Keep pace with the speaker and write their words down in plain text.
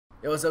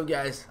Yo, what's up,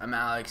 guys? I'm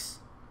Alex.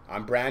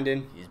 I'm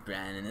Brandon. He's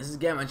Brandon. This is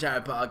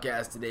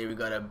GetMuchHigherPodcasts. Today we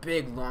got a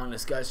big, long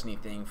discussion-y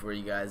thing for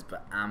you guys,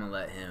 but I'm gonna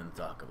let him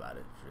talk about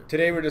it.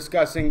 Today we're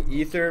discussing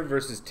Ether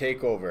versus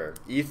Takeover.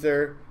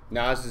 Ether,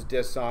 Nas's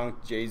diss song,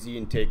 Jay-Z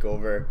and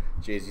Takeover,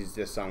 Jay-Z's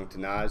diss song to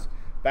Nas.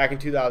 Back in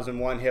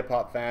 2001,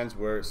 hip-hop fans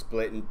were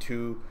split in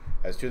two,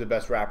 as two of the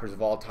best rappers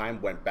of all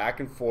time went back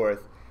and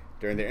forth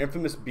during their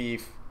infamous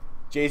beef.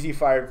 Jay-Z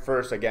fired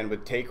first again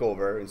with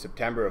Takeover in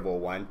September of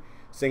 2001,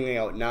 singling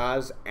out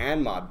Nas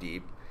and Mobb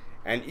Deep.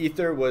 And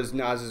Ether was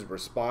Nas's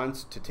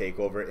response to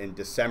Takeover in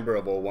December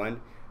of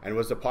 2001 and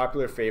was the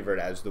popular favorite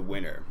as the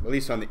winner, at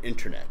least on the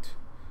internet.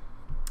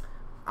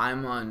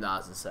 I'm on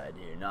Nas's side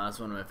here. Nas is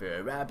one of my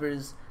favorite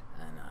rappers,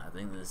 and I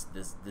think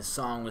this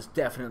song was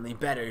definitely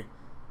better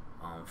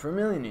for a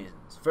million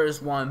reasons.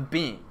 First one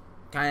being,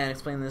 Kyan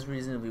explained this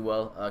reasonably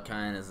well.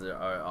 Kyan is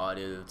our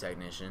audio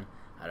technician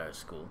at our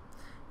school.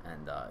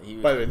 And he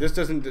was, by the way, this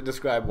doesn't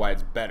describe why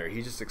it's better.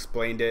 He just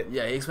explained it.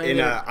 Yeah, he explained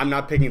in it. I'm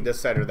not picking this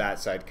side or that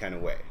side kind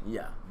of way.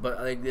 Yeah,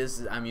 but like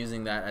this, I'm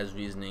using that as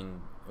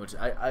reasoning, which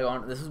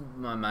this is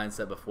my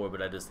mindset before,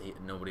 but I just hate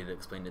nobody had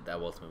explained it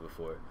that well to me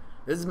before.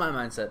 This is my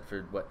mindset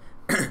for what.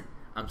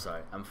 I'm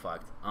sorry, I'm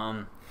fucked.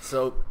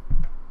 So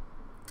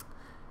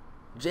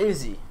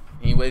Jay-Z,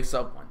 he wakes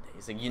up one day.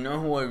 He's like, you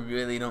know who I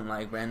really don't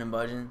like, Brandon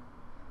Budgeon?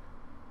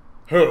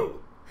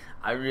 Who?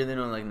 I really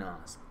don't like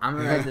Nas. I'm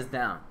gonna write this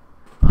down.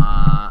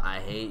 I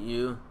hate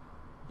you.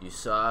 You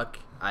suck.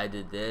 I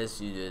did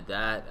this. You did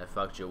that. I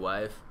fucked your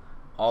wife.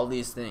 All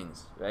these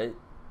things, right?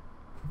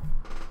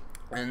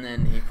 And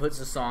then he puts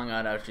a song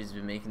out after he's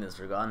been making this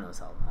for God knows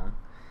how long.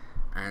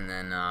 And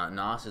then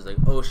Nas is like,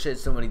 oh shit,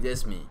 somebody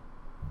dissed me.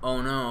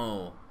 Oh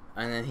no.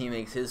 And then he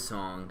makes his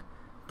song.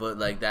 But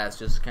like that's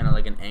just kind of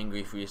like an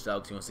angry freestyle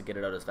because he wants to get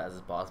it out as fast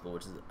as possible,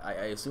 which is I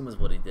assume is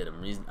what he did.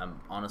 I'm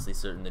honestly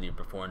certain that he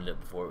performed it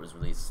before it was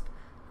released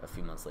a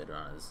few months later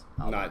on his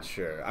album. Not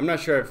sure. I'm not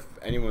sure if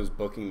anyone was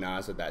booking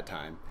Nas at that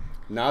time.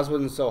 Nas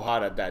wasn't so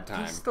hot at that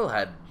time. He still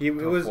had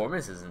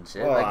performances and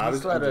shit. Well, like, I'm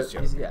just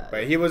joking. Yeah.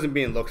 But he wasn't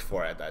being looked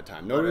for at that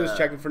time. Nobody was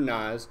checking for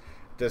Nas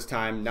this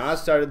time.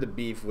 Nas started the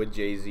beef with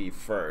Jay-Z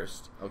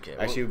first. Okay.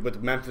 Actually,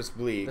 with Memphis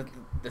Bleak.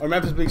 Or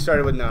Memphis Bleak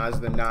started with Nas,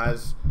 then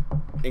Nas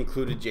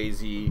included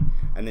Jay-Z,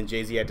 and then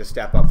Jay-Z had to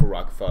step up for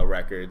Rockefeller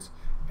Records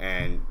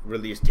and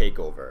release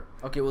Takeover.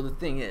 Okay, well, the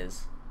thing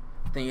is,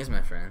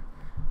 my friend,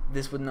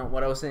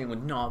 what I was saying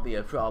would not be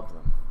a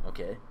problem,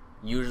 okay?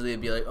 Usually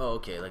it'd be like, oh,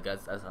 okay, like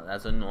that's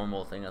a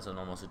normal thing, that's a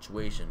normal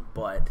situation,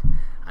 but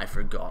I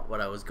forgot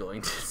what I was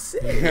going to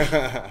say.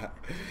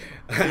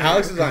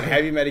 Alex is on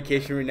heavy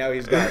medication right now.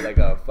 He's got like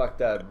a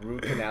fucked up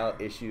root canal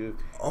issue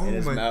in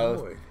his mouth.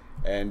 Lord.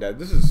 And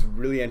this is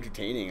really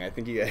entertaining. I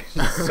think you guys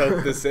should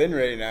soak this in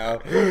right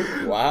now.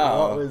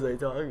 Wow. What was I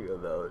talking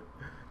about?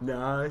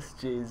 Nas,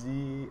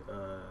 Jay-Z,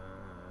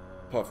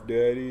 Puff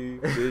Daddy,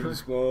 Biggie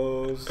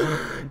Smalls.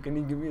 Can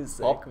you give me a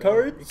second?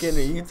 Pop-Tarts?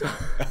 Can you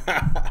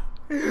talk?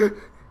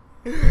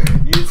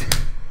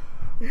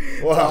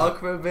 Wow. Talk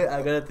for a bit.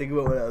 I gotta think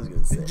about what I was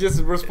gonna say.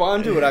 Just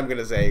respond to what I'm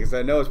gonna say, because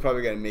I know it's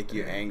probably gonna make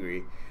you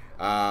angry.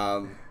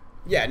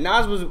 Yeah,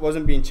 Nas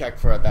wasn't being checked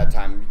for at that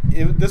time.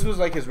 This was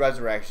like his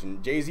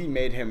resurrection. Jay-Z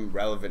made him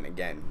relevant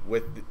again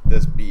with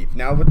this beef.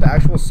 Now with the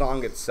actual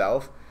song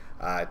itself,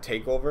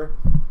 Takeover.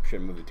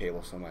 Shouldn't move the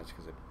table so much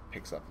because it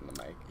picks up in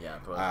the mic. Yeah,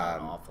 probably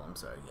awful. I'm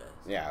sorry, guys.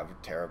 Yeah,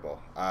 terrible.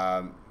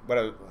 What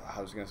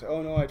I was gonna say?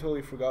 Oh no, I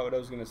totally forgot what I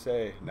was gonna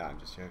say. No, I'm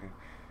just joking.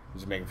 I'm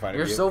just making fun of you.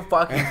 You're so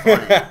fucking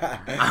funny.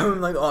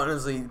 I'm like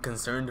honestly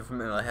concerned for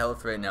mental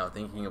health right now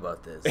thinking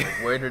about this.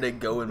 Like, where did it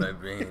go in my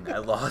brain? I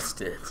lost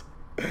it.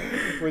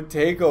 With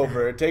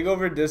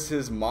Takeover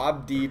disses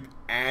Mobb Deep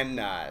and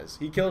Nas.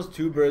 He kills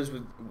two birds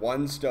with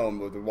one stone,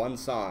 with one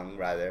song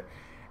rather,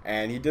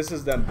 and he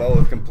disses them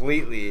both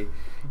completely.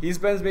 He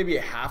spends maybe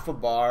half a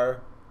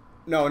bar.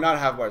 No, not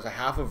half a bar. It's a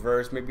half a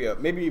verse,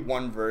 maybe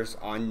one verse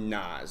on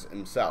Nas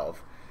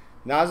himself.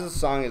 Nas's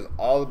song is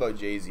all about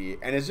Jay-Z,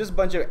 and it's just a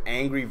bunch of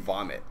angry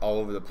vomit all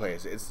over the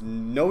place. It's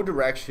no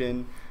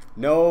direction,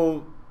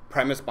 no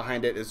premise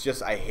behind it. It's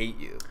just, I hate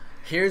you.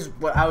 Here's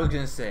what I was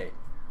going to say.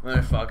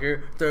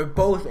 Motherfucker, they're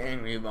both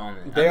angry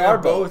vomit. They are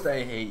both.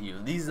 I hate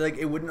you. These, like,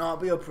 it would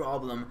not be a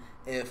problem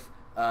if,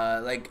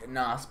 like,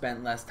 Nas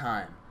spent less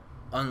time.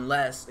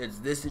 Unless it's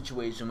this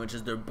situation, which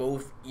is they're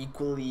both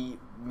equally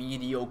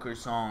mediocre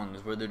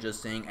songs where they're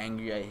just saying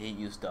angry, I hate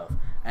you stuff.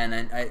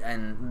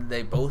 And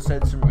they both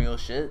said some real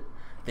shit.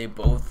 They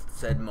both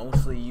said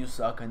mostly you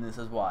suck and this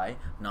is why.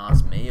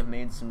 Nas may have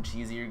made some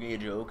cheesier gay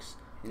jokes.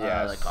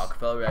 Yes. Like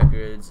Rockefeller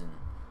Records. And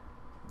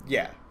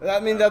yeah, I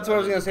mean, that's what I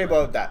was going to say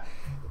about that.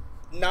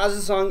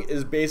 Nas's song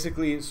is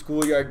basically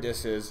schoolyard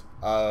disses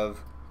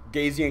of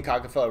Jay-Z and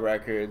Rockefeller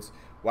Records.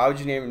 Why would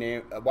you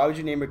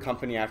name a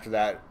company after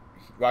that?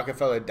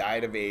 Rockefeller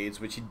died of AIDS,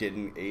 which he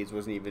didn't. AIDS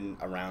wasn't even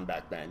around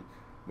back then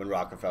when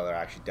Rockefeller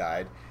actually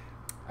died.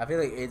 I feel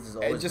like AIDS is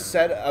always. It just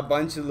said a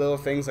bunch of little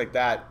things like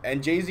that,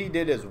 and Jay-Z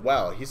did as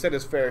well. He said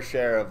his fair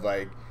share of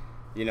like,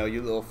 you know,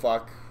 you little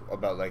fuck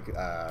about like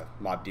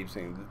Mobb Deep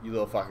saying, you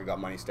little fuck, I got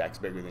money stacks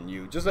bigger than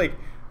you. Just like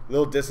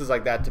little disses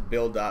like that to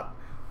build up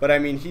But I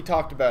mean, he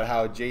talked about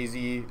how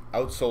Jay-Z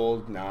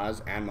outsold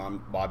Nas and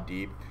Mobb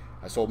Deep.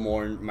 I sold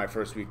more in my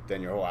first week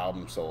than your whole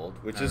album sold,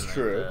 which is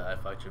true. I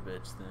fucked your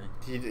bitch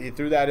thing. He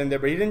threw that in there,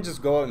 but he didn't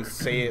just go out and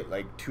say it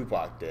like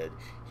Tupac did.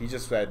 He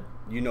just said,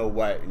 you know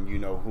what, and you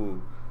know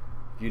who,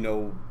 you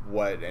know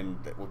what, and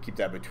we'll keep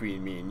that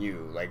between me and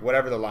you. Like,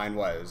 whatever the line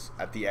was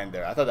at the end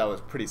there. I thought that was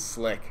pretty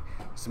slick.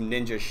 Some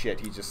ninja shit.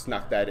 He just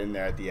snuck that in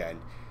there at the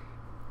end.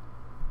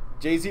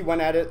 Jay-Z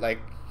went at it like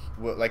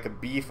a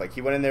beef. Like,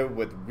 he went in there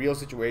with real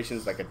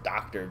situations, like a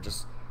doctor,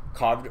 just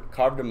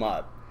carved him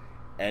up.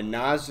 And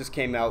Nas just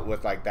came out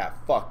with like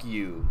that "fuck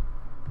you"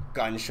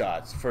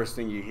 gunshots. First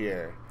thing you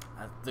hear.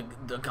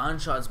 The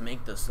gunshots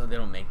make the song. They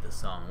don't make the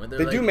song.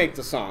 They do make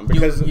the song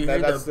because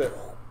that's the.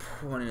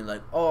 When you're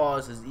like, oh,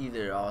 this is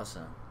either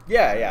awesome.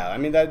 Yeah. I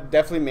mean, that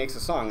definitely makes a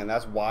song, and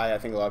that's why I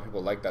think a lot of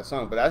people like that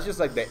song. But that's just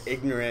like the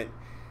ignorant,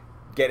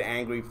 get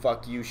angry,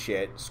 fuck you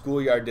shit,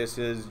 schoolyard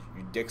disses,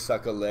 you dick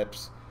sucker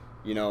lips,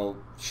 you know,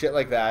 shit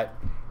like that.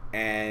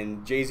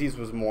 And Jay-Z's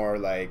was more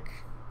like,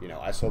 you know,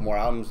 I sold more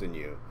albums than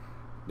you.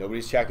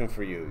 Nobody's checking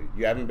for you.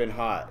 You haven't been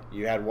hot.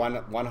 You had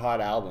one hot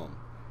album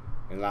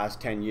in the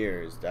last 10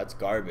 years. That's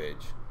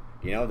garbage.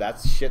 You know, that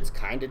shit's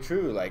kind of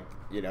true. Like,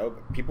 you know,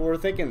 people were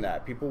thinking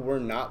that. People were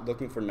not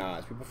looking for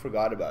Nas. People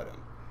forgot about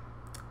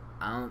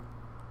him.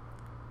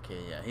 Okay,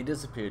 yeah, he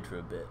disappeared for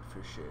a bit,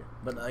 for sure.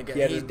 But, like,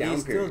 he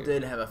still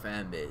did have a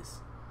fan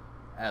base.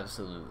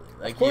 Absolutely.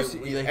 Like, of course,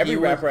 every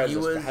rapper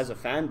has a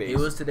fan base. He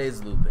was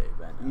today's Lupe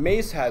right now.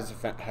 Mace has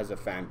a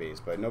fan base,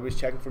 but nobody's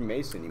checking for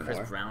Mace anymore.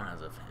 Chris Brown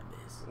has a fan base.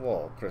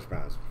 Well, Chris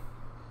Brown's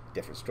a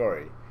different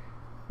story.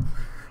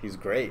 He's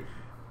great.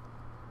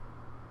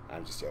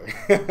 I'm just joking.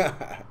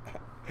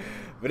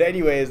 But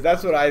anyways,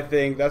 that's what I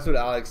think. That's what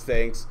Alex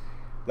thinks.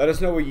 Let us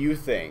know what you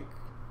think.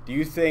 Do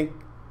you think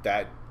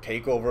that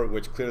Takeover,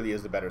 which clearly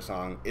is the better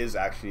song, is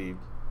actually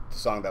the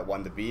song that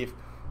won the beef?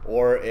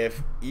 Or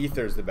if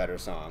Ether's the better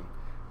song?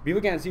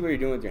 People can't see what you're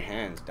doing with your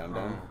hands,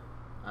 dum-dum.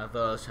 I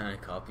thought I was trying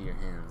to copy your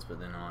hands, but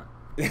they're not.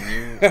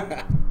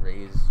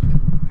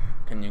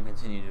 Can you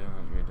continue doing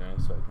what you're doing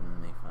so I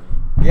can make fun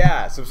of you?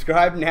 Yeah,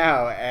 subscribe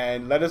now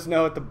and let us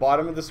know at the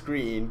bottom of the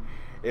screen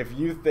if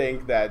you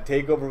think that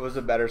Takeover was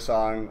a better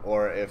song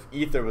or if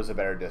Ether was a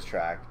better diss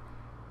track.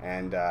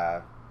 And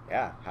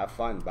yeah, have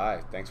fun.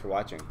 Bye. Thanks for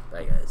watching.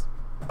 Bye, guys.